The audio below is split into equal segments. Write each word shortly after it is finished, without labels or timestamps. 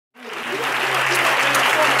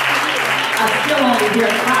here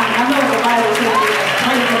at Cotton. I know the Bible is going to be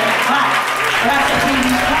praying for that class, but I said,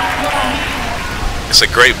 it's a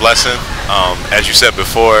great blessing. As you said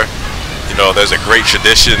before, you know, there's a great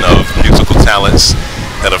tradition of musical talents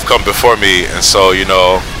that have come before me, and so, you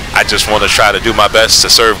know, I just want to try to do my best to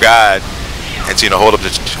serve God and to, you know, hold up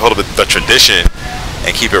the tradition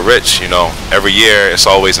and keep it rich. You know, every year it's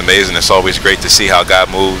always amazing. It's always great to see how God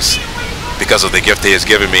moves because of the gift He has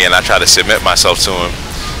given me, and I try to submit myself to Him.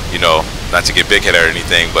 You know, not to get big-headed or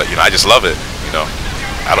anything, but, you know, I just love it. You know,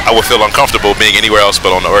 I would feel uncomfortable being anywhere else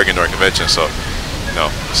but on the Oregon During Convention. So, you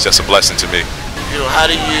know, it's just a blessing to me. You know, how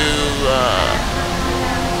do you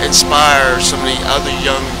inspire some of the other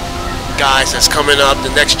young guys that's coming up,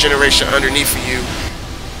 the next generation underneath of you?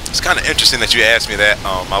 It's kind of interesting that you asked me that.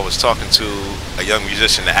 I was talking to a young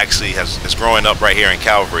musician that actually is growing up right here in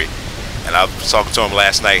Calvary, and I was talking to him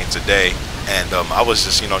last night and today, and I was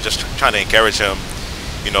just, you know, just trying to encourage him,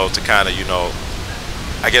 you know, to kind of, you know,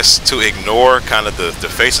 I guess to ignore kind of the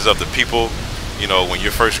faces of the people. You know, when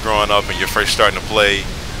you're first growing up and you're first starting to play,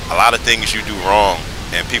 a lot of things you do wrong,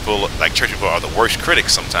 and people, like church people, are the worst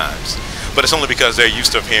critics sometimes. But it's only because they're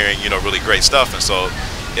used to hearing, you know, really great stuff, and so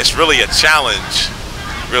it's really a challenge,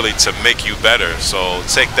 really, to make you better. So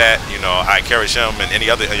take that, you know, I encourage him and any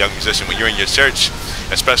other young musician, when you're in your church,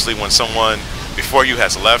 especially when someone before you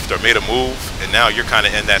has left or made a move, and now you're kind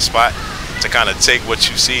of in that spot, to kind of take what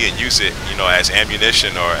you see and use it, you know, as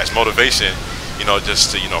ammunition or as motivation, you know,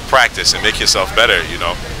 just to, you know, practice and make yourself better, you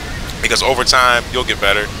know, because over time you'll get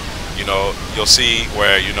better. You know, you'll see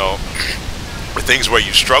where, you know, the things where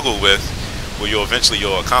you struggle with, where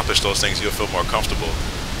you'll accomplish those things, you'll feel more comfortable.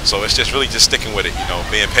 So it's just really just sticking with it, you know,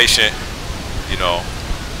 being patient, you know,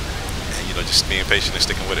 and, you know, just being patient and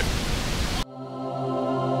sticking with it.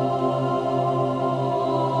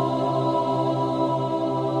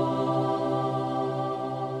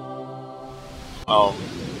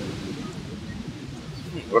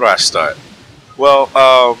 Where do I start?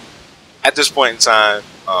 Well, at this point in time,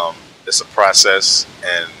 it's a process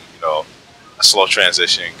and, you know, a slow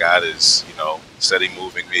transition. God is, you know, steady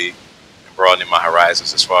moving me and broadening my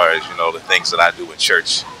horizons as far as, you know, the things that I do in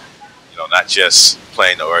church. You know, not just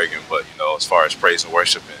playing the organ, but, you know, as far as praise and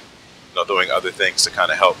worship and, you know, doing other things to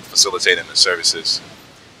kind of help facilitate in the services.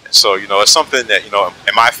 And so, you know, it's something that, you know,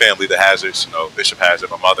 in my family, the Hazards, you know, Bishop Hazzard,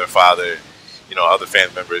 my mother and father, you know, other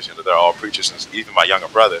family members, you know, they're all preachers, and even my younger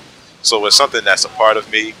brother. So it's something that's a part of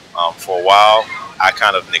me. For a while, I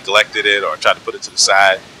kind of neglected it or tried to put it to the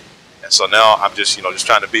side. And so now I'm just, you know, just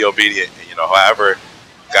trying to be obedient. And, you know, however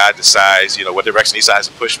God decides, you know, what direction He decides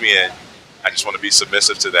to push me in, I just want to be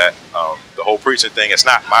submissive to that. The whole preaching thing, it's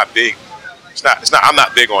not my big, I'm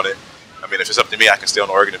not big on it. I mean, if it's up to me, I can stay on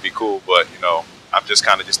the organ and be cool. But, you know, I'm just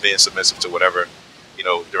kind of just being submissive to whatever, you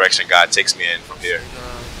know, direction God takes me in from here.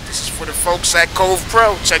 This is for the folks at Cove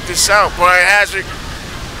Pro. Check this out, Bryant Hazzard.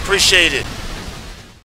 Appreciate it.